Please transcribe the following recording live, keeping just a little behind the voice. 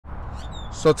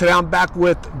So today I'm back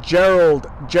with Gerald.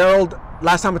 Gerald,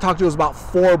 last time I talked to you was about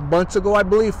 4 months ago, I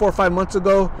believe, 4 or 5 months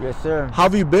ago. Yes, sir. How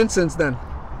have you been since then?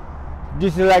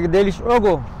 This is like a daily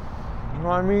struggle. You know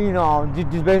what I mean?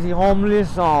 Just basically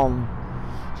homeless.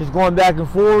 Just going back and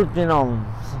forth, and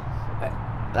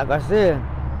like I said,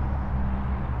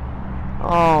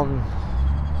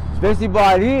 it's basically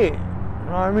about it. You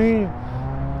know what I mean?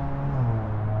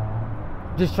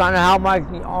 Just trying to help my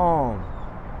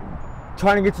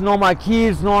trying to get to know my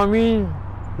kids. You know what I mean?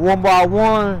 One by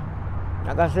one.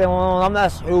 Like I said, I'm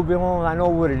not stupid. I know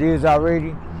what it is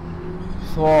already.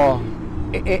 So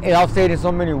I'll say it in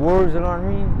so many words. You know what I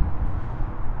mean?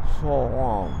 So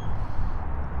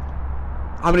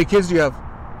how many kids do you have?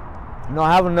 No,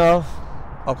 I have enough.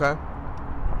 Okay.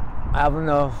 I have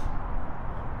enough.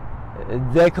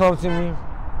 They come to me.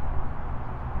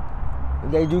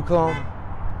 They do come.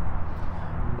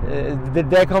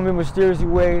 They come in mysterious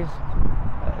ways.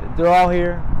 They're all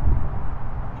here.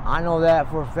 I know that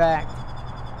for a fact.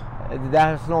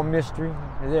 That's no mystery.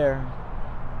 They're there.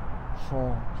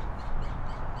 So.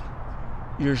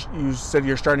 You said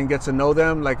you're starting to get to know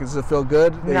them. Like, does it feel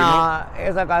good? Nah,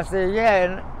 it's like I said,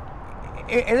 yeah.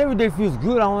 And every day feels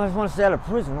good. I just want to stay out of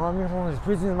prison. You know what I mean? One of these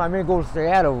prisons my main goal to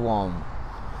stay out of.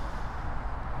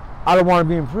 I don't want to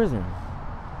be in prison.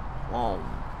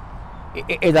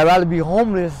 I'd rather be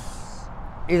homeless.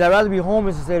 I'd rather be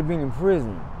homeless instead of being in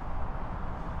prison.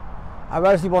 I'd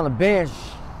rather sleep on the bench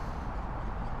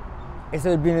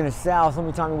instead of being in a cell.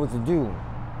 Somebody tell me what to do.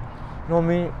 You know what I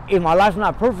mean? If my life's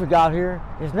not perfect out here,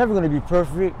 it's never going to be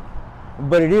perfect.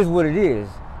 But it is what it is.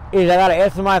 I got to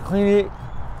answer my clinic.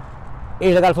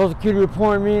 I got a social security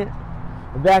appointment.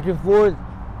 Back and forth.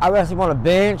 I'd rather sleep on a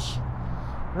bench. You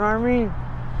know what I mean?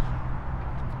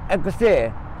 Like I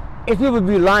said, if people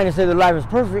be lying and say their life is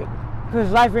perfect,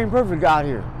 because life ain't perfect out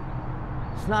here.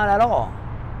 It's not at all.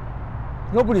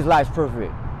 Nobody's life's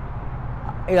perfect.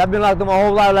 I've been locked up my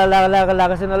whole life, like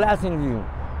I said in the last interview.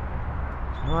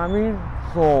 You know what I mean?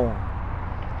 So,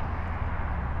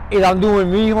 if I'm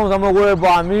doing me, homes, I'm gonna worry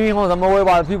about me, homes, I'm gonna worry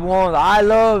about the people homes that I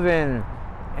love, and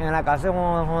like I said,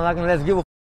 let's give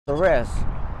the rest.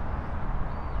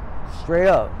 Straight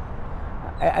up.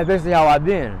 That's basically how I've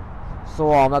been. So,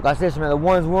 like I said, man, the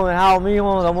ones willing to help me,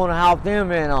 homes, I want to help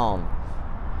them, and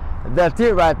that's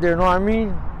it right there. You know what I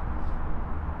mean?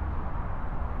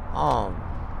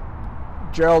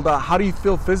 Gerald, how do you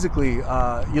feel physically?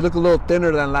 You look a little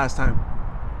thinner than last time.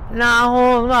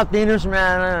 Nah, I'm not thinner,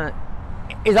 man.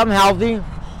 I'm healthy. You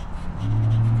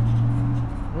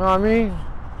know what I mean?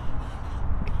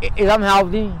 I'm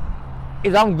healthy.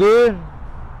 I'm good.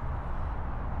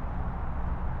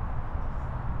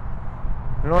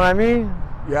 You know what I mean?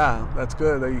 Yeah, that's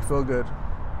good that you feel good.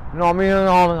 You know what I mean?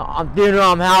 I'm thinner,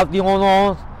 I'm healthy, hold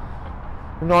on.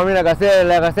 You know what I mean? Like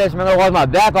I said, man, I watch my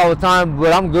back all the time,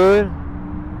 but I'm good.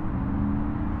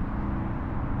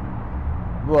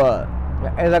 But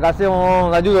like I said,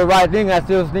 I do the right thing. I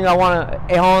still think I want to.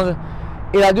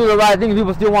 If I do the right thing,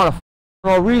 people still want to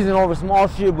for no reason over small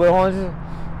shit. But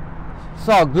it's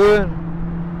all good.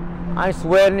 I ain't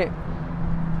sweating it.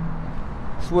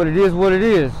 It's what it is. What it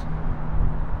is.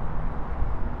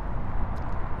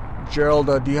 Gerald,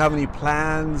 do you have any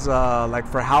plans like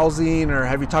for housing, or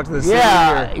have you talked to the city?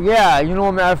 Yeah. You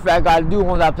know, matter of fact, I do.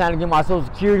 I plan to get my Social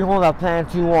Security. I plan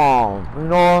to, you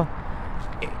know.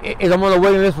 I'm on the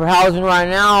waiting list for housing right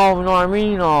now, you know what I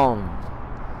mean?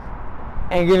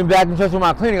 And getting back in touch with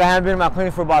my clinic. I haven't been in my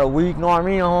clinic for about a week, you know what I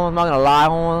mean? I'm not gonna lie,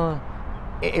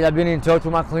 I've been in touch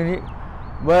with my clinic.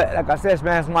 But like I said,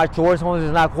 man, it's my choice,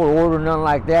 it's not court order or nothing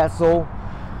like that, so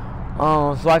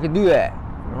I can do that.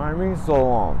 You know what I mean?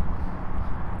 So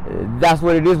that's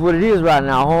what it is right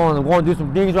now, I'm going through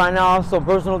some things right now, some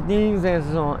personal things, and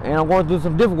I'm going through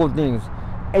some difficult things.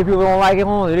 If people don't like it,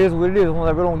 it is what it is, I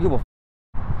really don't give a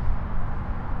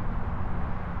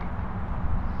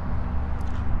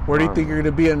Where do you think you're going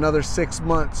to be in another 6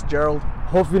 months, Gerald?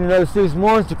 Hopefully in another 6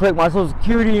 months to collect my Social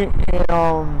Security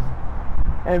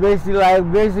and basically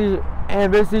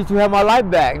to have my life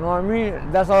back. You know what I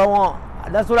mean? That's all I want.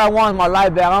 That's what I want is my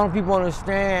life back. I don't think people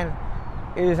understand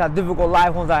is how difficult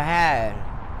life once I had.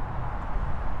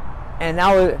 And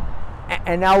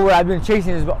now what I've been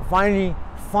chasing is finally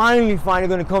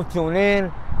going to come to an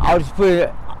end. I'll just put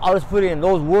it in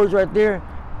those words right there.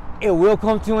 It will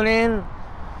come to an end.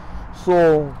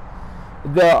 So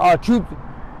the truth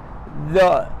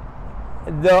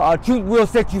will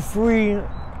set you free,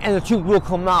 and the truth will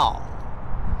come out.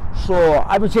 So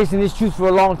I've been chasing this truth for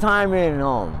a long time, and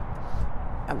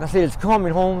like I said, it's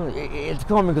coming home. It's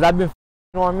coming because I've been, you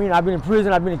know what I mean? I've been in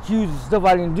prison. I've been accused of stuff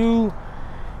I didn't do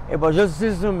about justice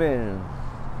system, and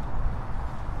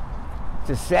It's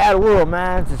a sad world,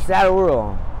 man. It's a sad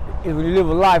world. If we live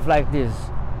a life like this.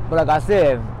 But like I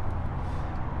said,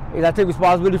 if I take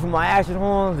responsibility for my actions,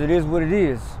 Holmes, it is what it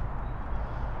is.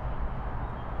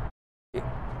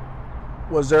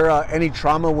 Was there any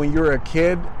trauma when you were a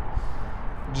kid?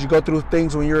 Did you go through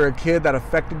things when you were a kid that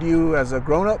affected you as a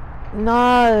grown-up?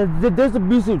 Nah, there's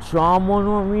abusive trauma, you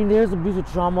know what I mean? There's abusive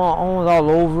trauma all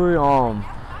over.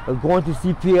 Going to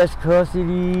CPS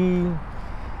custody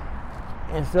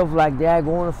and stuff like that.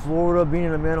 Going to Florida, being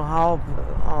in a mental health,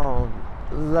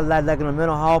 like in a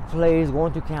mental health place,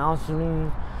 going to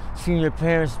counseling, seeing your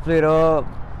parents split up.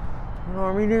 You know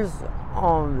what I mean?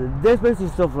 There's basically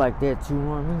stuff like that too. You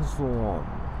know what I mean? So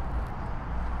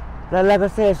like I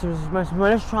said,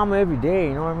 there's trauma every day.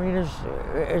 You know what I mean?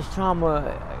 It's trauma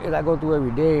that I go through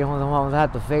every day. I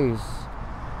have to face.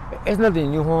 It's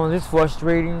nothing new, Holmes. It's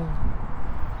frustrating.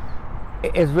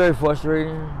 It's very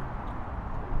frustrating.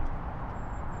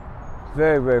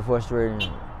 Very, very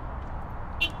frustrating.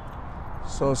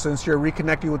 So since you're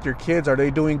reconnecting with your kids, are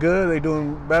they doing good? Are they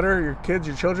doing better? Your kids,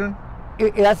 your children?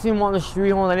 I see them on the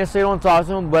street, Holmes. I didn't say don't talk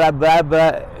to them, but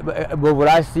what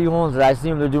I see, Holmes, I see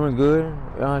them, they're doing good.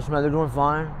 They're doing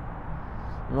fine.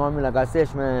 You know what I mean? Like I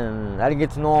said, man, I didn't get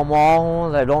to know them all,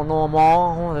 Holmes. I don't know them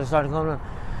all, Holmes. I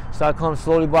start coming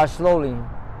slowly by slowly.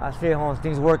 I say, Holmes,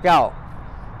 things work out.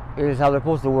 It is how they're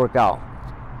supposed to work out.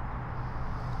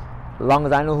 As long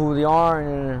as I know who they are,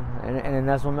 and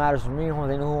that's what matters to me, Holmes.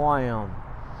 They know who I am.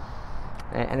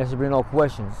 And there should be no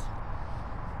questions.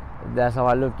 That's how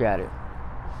I look at it.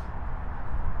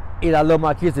 Either I love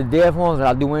my kids to death, Holmes, and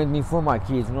I'll do anything for my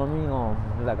kids, you know what I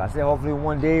mean? Like I said, hopefully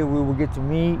one day we will get to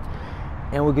meet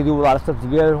and we can do a lot of stuff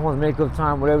together, Holmes, make up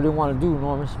time, whatever they want to do, you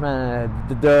know what I mean? Man,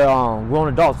 they're grown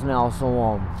adults now,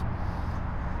 so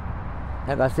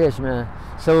like I said, man,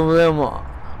 some of them,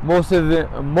 most of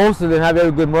them have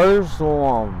very good mothers,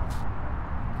 so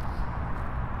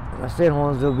like I said,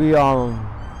 Holmes, they'll be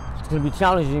it's gonna be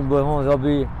challenging, but Holmes, it'll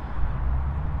be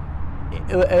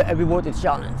worth the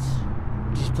challenge.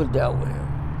 Just put it that way.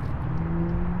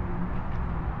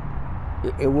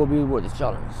 It will be worth the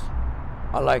challenge.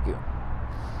 I like it.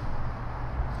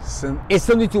 It's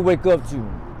something to wake up to.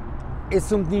 It's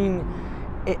something.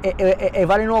 If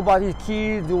I didn't know about these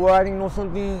kids, or I didn't know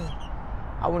something,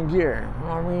 I wouldn't care. You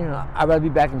know what I mean? I'd rather be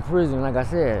back in prison. Like I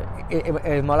said,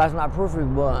 if my life's not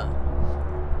perfect, but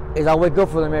as I wake up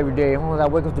for them every day, I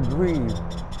wake up to breathe.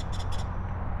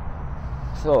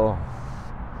 So.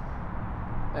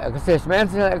 Like I said, man,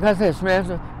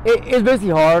 it's basically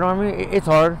hard. I mean, it's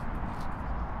hard.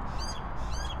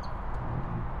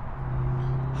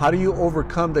 How do you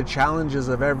overcome the challenges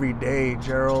of every day,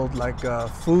 Gerald? Like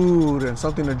food and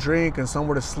something to drink and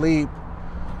somewhere to sleep,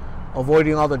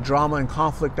 avoiding all the drama and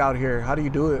conflict out here. How do you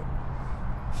do it?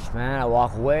 Man, I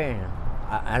walk away.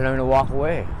 I learn to walk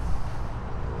away.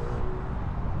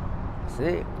 That's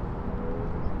it.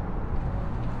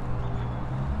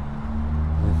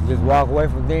 Just walk away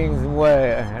from things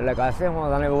where, like I said,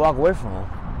 I never walk away from them.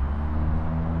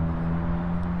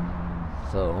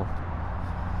 So,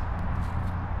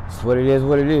 it's what it is,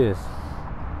 what it is.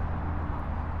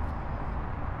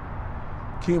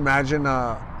 Can you imagine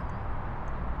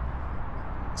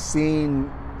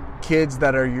seeing kids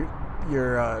that are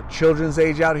your children's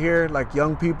age out here, like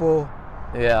young people,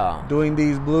 doing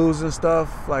these blues and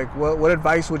stuff? Like, what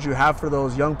advice would you have for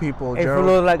those young people, Gerald?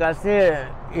 For those, like I said,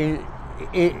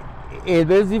 it's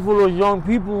basically for those young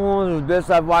people, the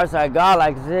best advice I got,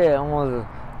 like I said,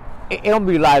 it don't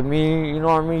be like me, you know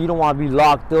what I mean? You don't want to be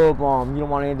locked up, you don't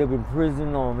want to end up in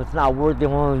prison, it's not worth it.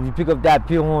 You pick up that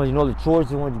pill, you know the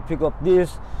choices, when you pick up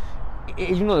this,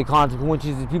 you know the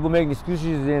consequences. People making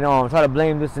excuses and try to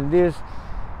blame this and this.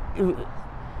 Like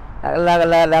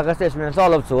I said, man, it's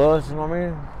all up to us, you know what I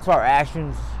mean? It's our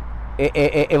actions.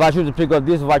 If I choose to pick up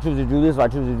this, if I choose to do this,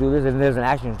 and there's an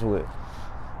action to it.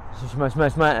 Like I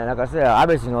said, I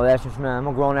basically know that, man. I'm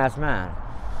a grown-ass man.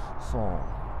 So,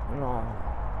 you know,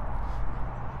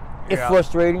 it's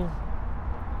frustrating.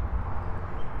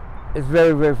 It's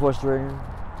very, very frustrating.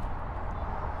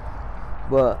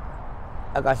 But,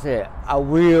 like I said, I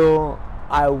will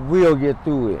get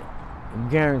through it. I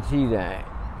guarantee that.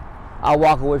 I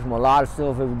walk away from a lot of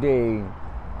stuff every day.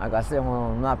 Like I said,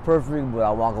 I'm not perfect, but I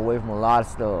walk away from a lot of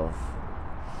stuff.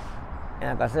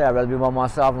 And like I said, I'd rather be by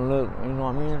myself and look, you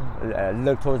know what I mean?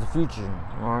 Look towards the future,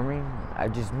 you know what I mean? I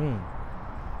just me.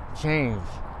 Change.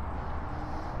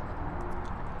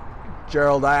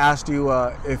 Gerald, I asked you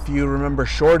if you remember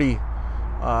Shorty.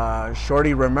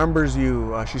 Shorty remembers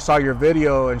you. She saw your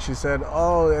video and she said,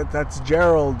 "Oh, that's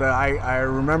Gerald. I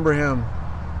remember him."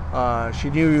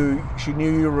 She knew you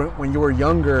when you were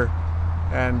younger,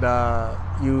 And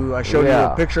I showed you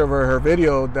a picture of her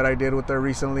video that I did with her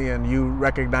recently, and you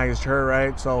recognized her,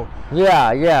 right? So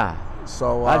yeah.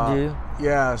 So I do.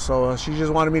 Yeah. So she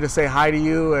just wanted me to say hi to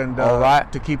you and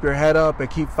to keep your head up and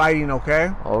keep fighting.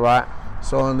 Okay. All right.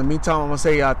 So in the meantime, I'm gonna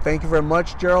say thank you very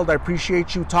much, Gerald. I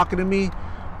appreciate you talking to me.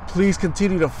 Please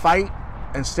continue to fight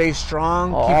and stay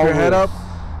strong. Keep your head up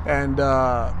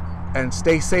and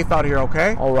stay safe out here.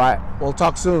 Okay. All right. We'll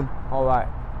talk soon. All right.